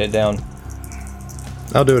I'll write it down.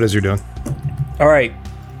 I'll do it as you're doing. All right.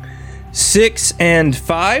 6 and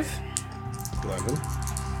 5. 11.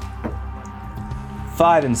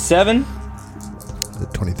 5 and 7.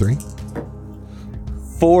 23.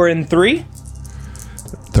 4 and 3.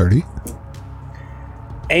 30.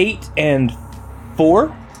 8 and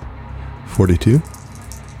 4. 42.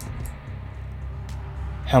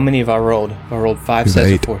 How many have I rolled? I rolled 5 You've sets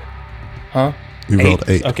of 8. 4. Huh? You rolled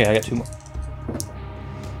 8. Okay, I got 2 more.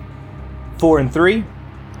 4 and 3.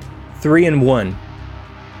 3 and 1.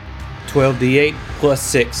 12d8 plus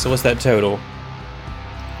 6. So what's that total?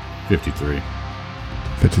 53.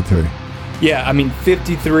 53. Yeah, I mean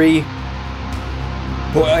 53.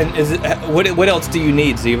 Well, and is it what else do you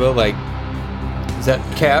need, Ziva? Like, is that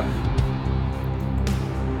cap?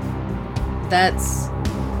 That's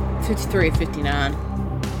 53, 59.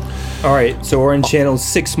 All right, so Orin channels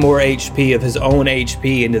 6 more HP of his own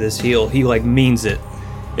HP into this heal. He like means it.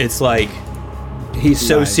 It's like he's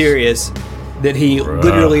so Nice. serious that he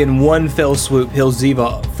literally in one fell swoop heals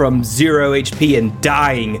Ziva from 0 HP and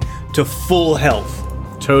dying to full health.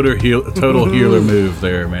 Total healer move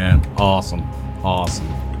there, man. Awesome. Awesome.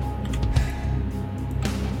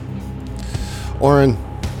 Orin,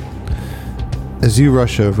 as you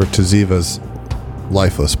rush over to Ziva's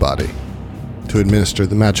lifeless body to administer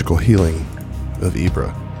the magical healing of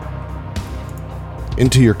Ibra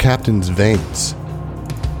into your captain's veins,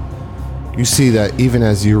 you see that even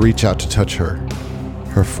as you reach out to touch her,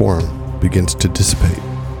 her form begins to dissipate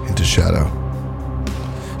into shadow.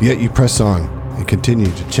 Yet you press on and continue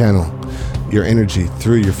to channel your energy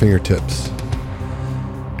through your fingertips.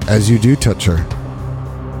 As you do touch her,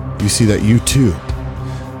 you see that you too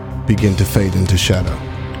begin to fade into shadow.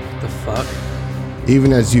 The fuck?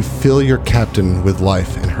 Even as you fill your captain with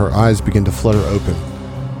life and her eyes begin to flutter open,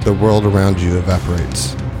 the world around you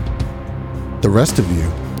evaporates. The rest of you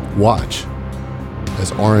watch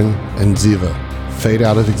as Orin and Ziva fade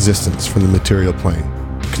out of existence from the material plane,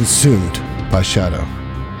 consumed by shadow.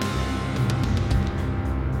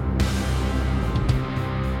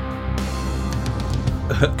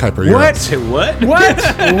 Kuiper, you're up. What?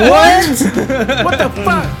 What the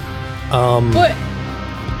fuck? What?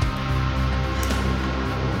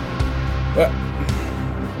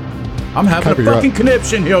 I'm having Kuiper, a you're fucking up.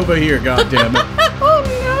 conniption over here, goddammit. Oh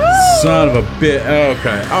no! Son of a bit.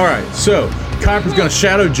 Okay. Alright, so Kuiper's gonna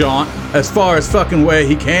shadow jaunt as far as fucking way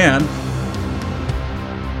he can.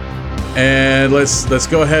 And let's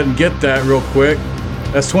go ahead and get that real quick.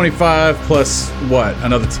 That's 25 plus what?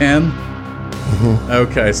 Another 10?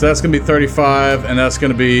 Okay, so that's gonna be 35, and that's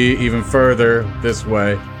gonna be even further this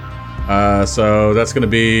way. So that's gonna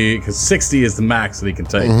be, because 60 is the max that he can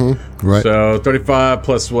take. Right. So 35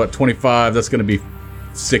 plus what? 25. That's gonna be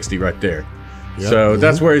 60 right there. Yep. So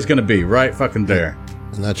that's where he's gonna be, right fucking there.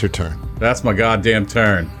 And that's your turn. That's my goddamn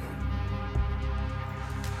turn.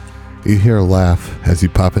 You hear a laugh as you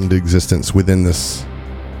pop into existence within this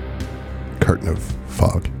curtain of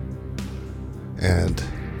fog. And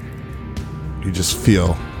you just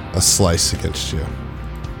feel a slice against you.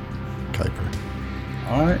 Kuiper.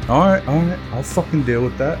 Alright. I'll fucking deal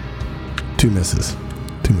with that. 2 misses.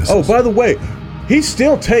 2 misses. Oh, by the way, he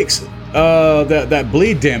still takes that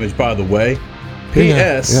bleed damage, by the way.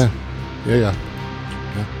 P.S. Yeah.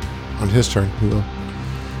 On his turn, he will.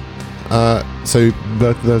 So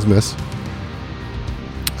both of those miss.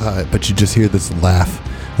 But you just hear this laugh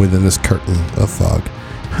within this curtain of fog.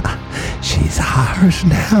 She's ours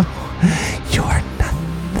now. You're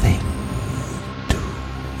nothing to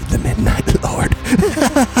the Midnight Lord.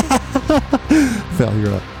 Fel,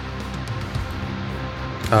 you're up.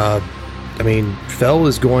 I mean, Fel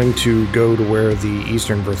is going to go to where the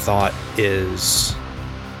Eastern Verthot is,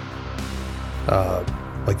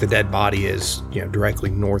 like the dead body is, directly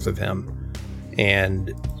north of him,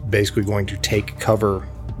 and basically going to take cover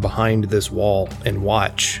behind this wall and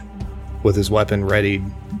watch with his weapon ready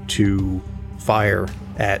to fire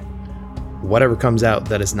at whatever comes out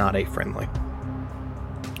that is not a friendly.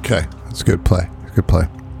 Okay, that's a good play. Good play.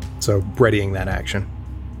 So, readying that action.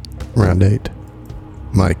 Round 8.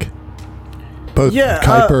 Mike. Both Yeah,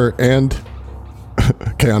 Kuiper and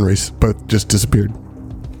Keon Reese both just disappeared.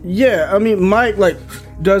 Yeah, I mean, Mike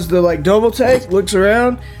does the double take, looks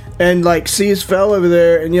around, and sees Fel over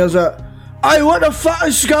there and yells out, Hey, what the fuck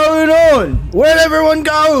is going on? Where'd everyone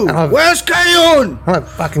go? Where's Kaon? I don't have a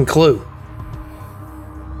fucking clue.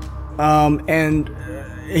 And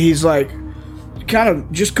he's like, kind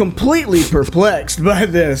of just completely perplexed by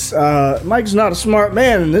this. Mike's not a smart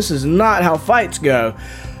man, and this is not how fights go.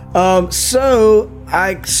 So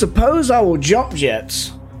I suppose I will jump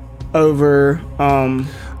jets over,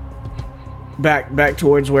 back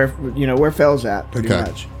towards where Fell's at, pretty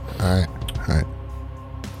much. All right.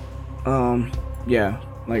 Yeah,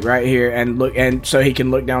 like right here, and look, and so he can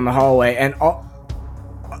look down the hallway, and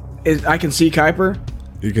I can see Kuiper.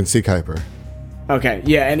 You can see Kuiper. Okay,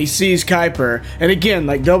 yeah, and he sees Kuiper, and again,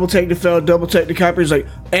 like double take to Fell, double take to Kuiper. He's like,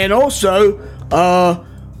 and also,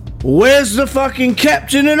 where's the fucking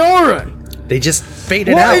captain and Oren? They just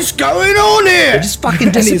faded out. What is going on here? They just fucking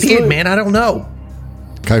disappeared, man. I don't know.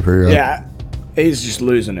 Kuiper, you're up. Yeah, he's just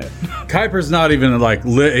losing it. Kuiper's not even like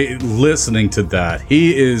listening to that.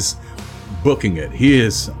 He is booking it. He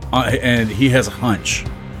is, and he has a hunch.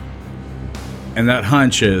 And that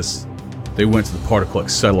hunch is they went to the particle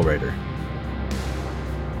accelerator.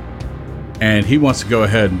 And he wants to go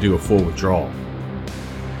ahead and do a full withdrawal.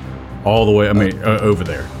 All the way, over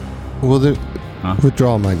there. Well, the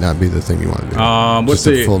withdrawal might not be the thing you want to do. What's Just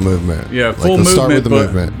a full movement. Yeah, full let's movement. Start with the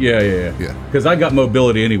movement. Yeah. Yeah. Because I got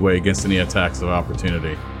mobility anyway against any attacks of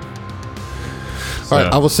opportunity. All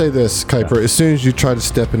right, I will say this, Kuiper. As soon as you try to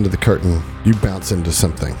step into the curtain, you bounce into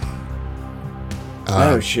something.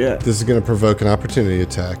 Oh, shit. This is going to provoke an opportunity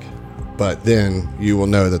attack, but then you will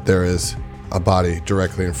know that there is a body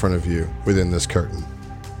directly in front of you within this curtain.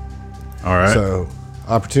 All right. So,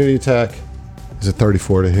 opportunity attack is a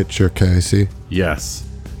 34 to hit your KAC. Yes.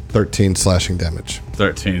 13 slashing damage.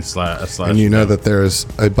 13 slash. And you know that there is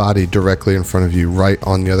a body directly in front of you, right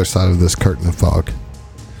on the other side of this curtain of fog.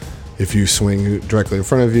 If you swing directly in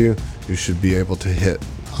front of you, you should be able to hit,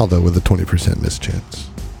 although with a 20% miss chance.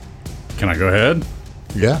 Can I go ahead?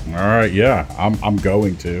 Yeah. All right. Yeah, I'm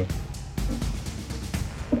going to.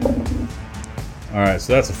 All right.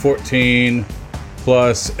 So that's a 14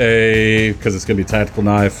 plus a, because it's going to be a tactical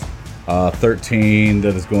knife. 13.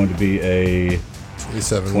 That is going to be a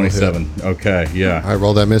 27. 27. Okay. Yeah. I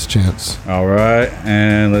roll that miss chance. All right.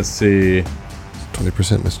 And let's see.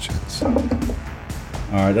 20% miss chance.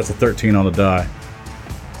 All right. That's a 13 on the die.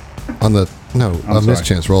 On the miss sorry.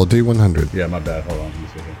 chance roll D100. Yeah, my bad. Hold on. Let me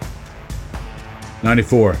see here.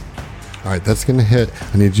 94. All right, that's gonna hit.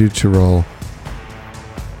 I need you to roll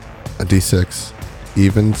a D6.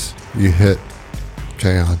 Evens, you hit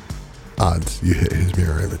Kaon. Odds, you hit his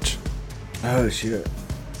mirror image. Oh, shit.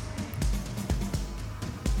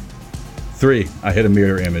 3. I hit a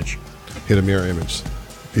mirror image. Hit a mirror image.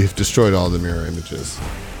 You've destroyed all the mirror images.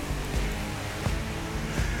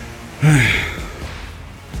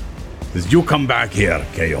 You come back here,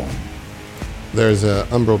 Kaon. There's a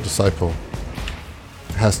Umbral Disciple.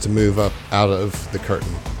 Has to move up out of the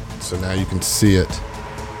curtain. So now you can see it.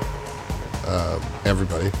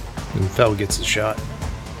 Everybody. And Fell gets a shot.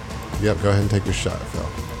 Yep, go ahead and take your shot, Phil.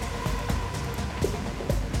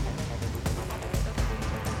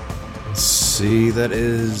 Let's see, that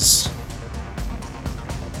is...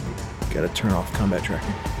 Gotta turn off combat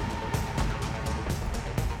tracking.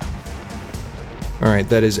 Alright,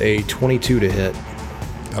 that is a 22 to hit.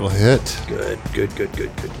 That'll hit. Good.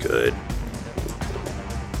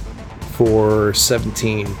 For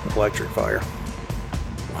 17 electric fire.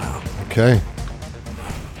 Okay.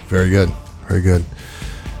 Very good. Very good.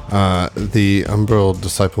 The Umbral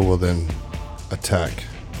Disciple will then attack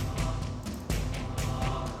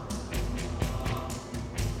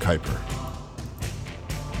Kuiper.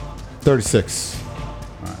 36.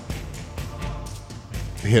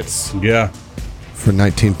 Hits Yeah. for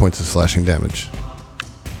 19 points of slashing damage.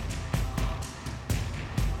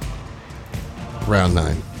 Round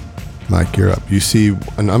 9. Mike, you're up. You see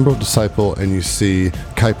an Umbral Disciple and you see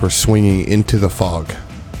Kuiper swinging into the fog.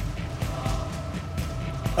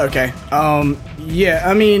 Okay. Yeah,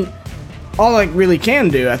 I mean, all I really can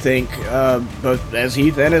do, I think, both as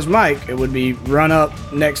Heath and as Mike, it would be run up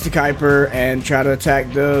next to Kuiper and try to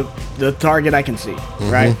attack the target I can see,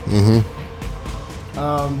 right? Mm-hmm.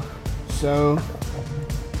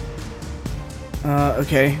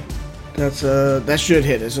 Okay. That should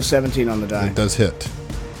hit. It's a 17 on the die. It does hit.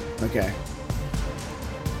 Okay.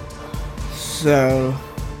 So,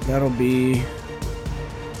 that'll be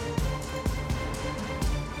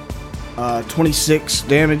 26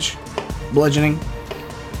 damage, bludgeoning.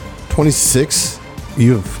 26?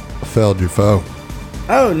 You have failed your foe.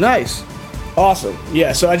 Oh, nice. Awesome.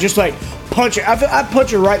 Yeah, so I just like punch her. I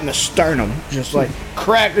punch her right in the sternum. Just like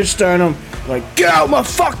crack the sternum. Like, get out my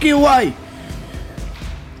fucking way.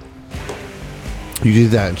 You do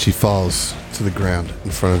that, and she falls to the ground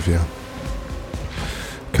in front of you.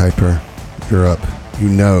 Kuiper, you're up. You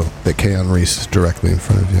know that Kaon Reese is directly in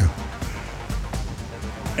front of you.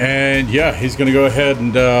 And yeah, he's going to go ahead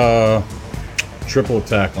and triple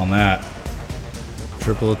attack on that.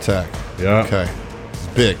 Triple attack. Yeah. Okay. This is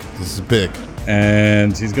big. This is big.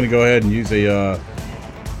 And he's going to go ahead and use a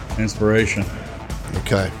inspiration.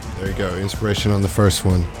 Okay. There you go. Inspiration on the first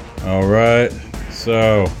one. All right.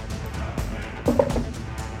 So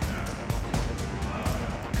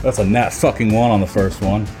that's a nat fucking 1 on the first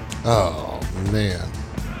one. Oh, man.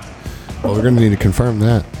 Well, we're going to need to confirm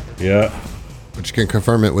that. Yeah. But you can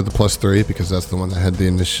confirm it with the +3 because that's the one that had the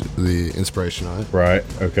inspiration on it. Right.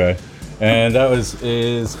 Okay. And that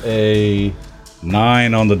is a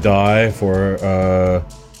 9 on the die for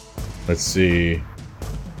let's see,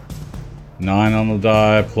 9 on the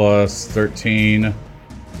die plus 13.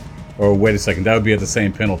 Or wait a second, that would be at the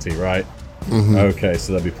same penalty, right? Mm-hmm. Okay,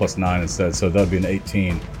 so that'd be +9 instead. So that'd be an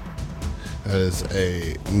 18. That is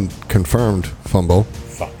a confirmed fumble.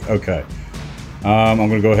 Fuck. Okay. I'm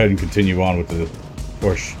gonna go ahead and continue on with the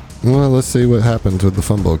push. Well, let's see what happens with the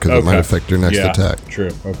fumble because it might affect your next attack. True.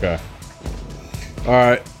 Okay. All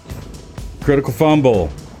right. Critical fumble.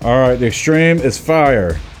 All right. The extreme is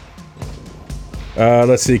fire.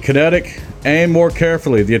 Let's see. Kinetic. Aim more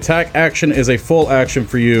carefully. The attack action is a full action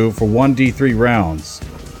for you for 1d3 rounds.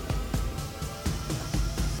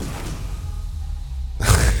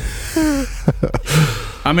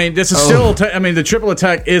 I mean, this is still. I mean, the triple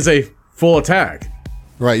attack is a full attack.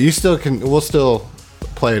 Right. You still can. We'll still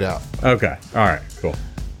play it out. Okay. All right. Cool.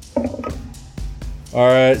 All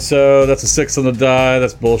right. So that's a 6 on the die.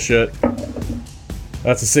 That's bullshit.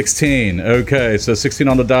 That's a 16. Okay. So 16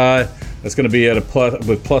 on the die. That's going to be at a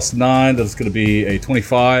 +9. That's going to be a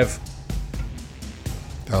 25.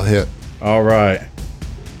 I'll hit. All right.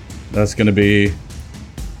 That's going to be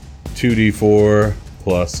 2d4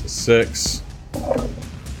 plus 6.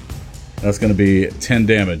 That's going to be 10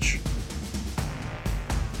 damage.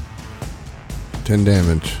 10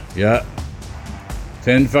 damage. Yeah.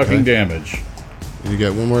 10 fucking damage. You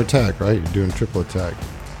get one more attack, right? You're doing triple attack.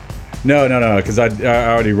 No, because I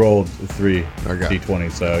already rolled 3 Okay.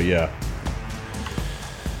 d20, so yeah.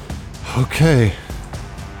 Okay.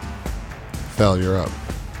 Fel, you're up.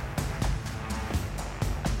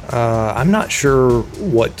 I'm not sure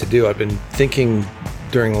what to do. I've been thinking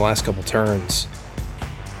during the last couple turns.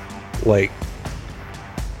 Like,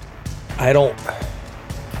 I don't...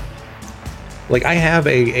 Like, I have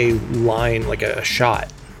a line, like a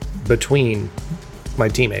shot between my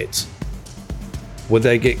teammates. Would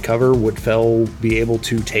they get cover? Would Fel be able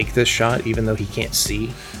to take this shot even though he can't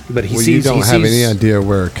see? But he sees... You don't have any idea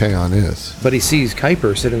where Kaon is. But he sees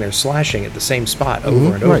Kuiper sitting there slashing at the same spot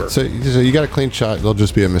over and over. Right, so you got a clean shot. There'll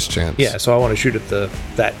just be a mischance. Yeah, so I want to shoot at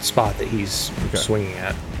that spot that he's swinging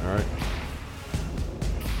at. All right.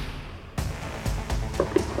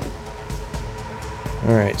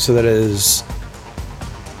 All right, so that is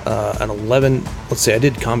an 11. Let's see, I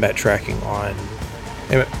did combat tracking on...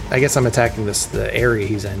 I guess I'm attacking the area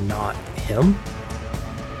he's in, not him.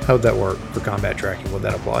 How would that work for combat tracking? Would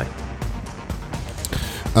that apply?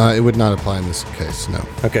 It would not apply in this case, no.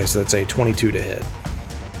 Okay, so that's a 22 to hit.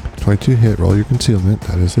 22 hit. Roll your concealment.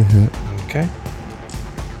 That is a hit. Okay.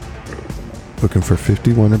 Looking for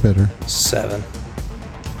 51 or better. 7.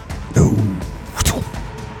 No.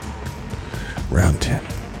 Round 10.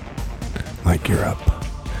 Mike, you're up.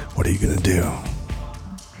 What are you going to do?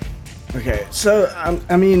 Okay, so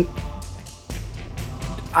I mean,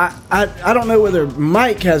 I don't know whether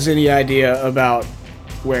Mike has any idea about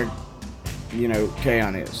where,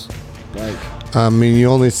 Kaon is. Like, I mean, you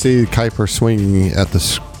only see Kuiper swinging at the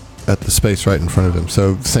space right in front of him,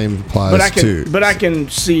 so same applies to. But I can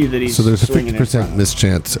see that he's. So there's a swinging 50%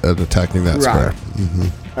 mischance at attacking that square.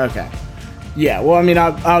 Okay. Yeah. Well, I mean,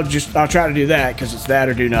 I'll try to do that because it's that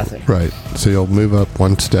or do nothing. Right. So you'll move up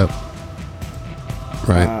one step.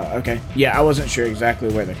 Right. Okay. Yeah, I wasn't sure exactly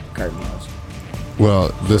where the curtain was. Well,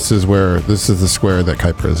 this is the square that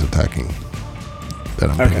Kuiper is attacking. That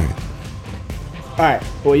I'm picking. All right.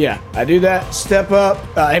 Well, yeah, I do that. Step up.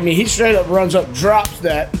 I mean, he straight up runs up, drops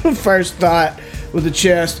that first thought with the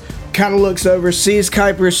chest. Kind of looks over, sees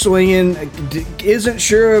Kuiper swinging. Isn't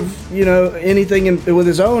sure of anything with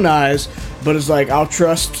his own eyes, but is like, I'll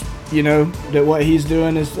trust that what he's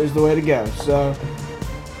doing is the way to go. So,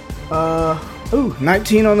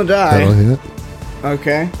 19 on the die. That'll hit.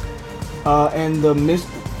 Okay. And the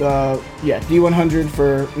D100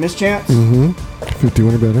 for mischance.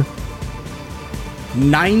 51 or better.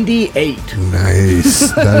 98.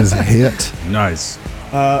 Nice. That is a hit. Nice.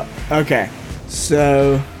 Okay.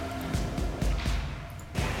 So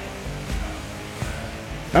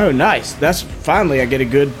Oh, nice. That's finally I get a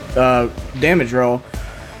good damage roll.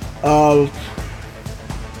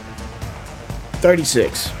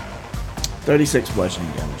 36. 36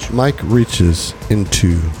 bludgeoning damage. Mike reaches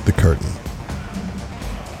into the curtain,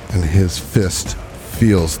 and his fist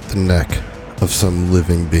feels the neck of some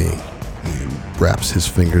living being. He wraps his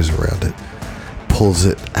fingers around it, pulls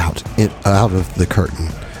it out of the curtain,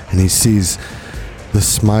 and he sees the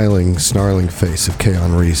smiling, snarling face of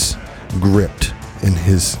Kaon Reese gripped in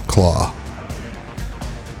his claw.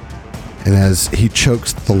 And as he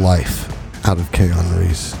chokes the life out of Kaon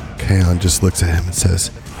Reese, Kaon just looks at him and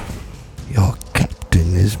says, "Your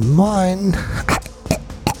captain is mine."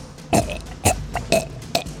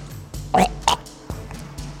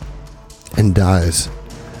 And dies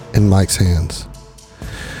in Mike's hands.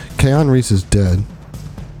 Kaon Reese is dead.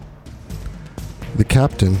 The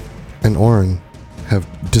captain and Orin have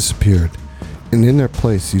disappeared. And in their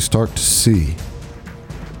place, you start to see,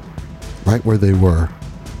 right where they were,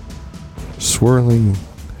 swirling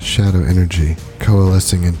shadow energy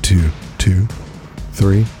coalescing into 2,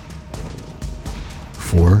 3,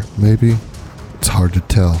 4, maybe? It's hard to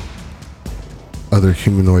tell. Other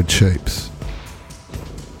humanoid shapes.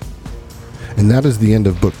 And that is the end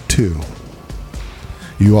of book 2.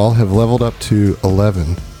 You all have leveled up to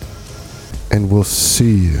 11, and we'll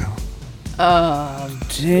see you. Damn.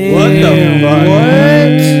 What the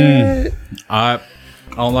fuck? I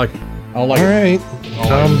don't like. All right.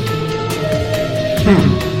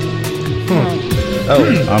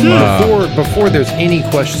 Before there's any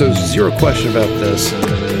question, there's zero question about this.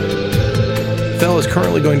 Fel is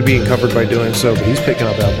currently going to be encumbered by doing so, but he's picking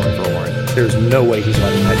up Evelyn for Orin. There's no way he's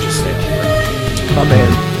letting that just stay on the ground. My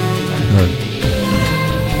man.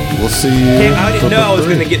 We'll see you. Hey, I didn't for know I book was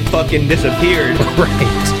 3. gonna get fucking disappeared.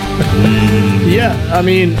 Right. Yeah, I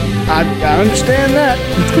mean, I understand that.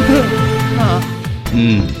 Huh.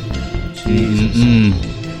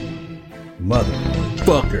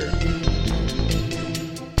 Motherfucker.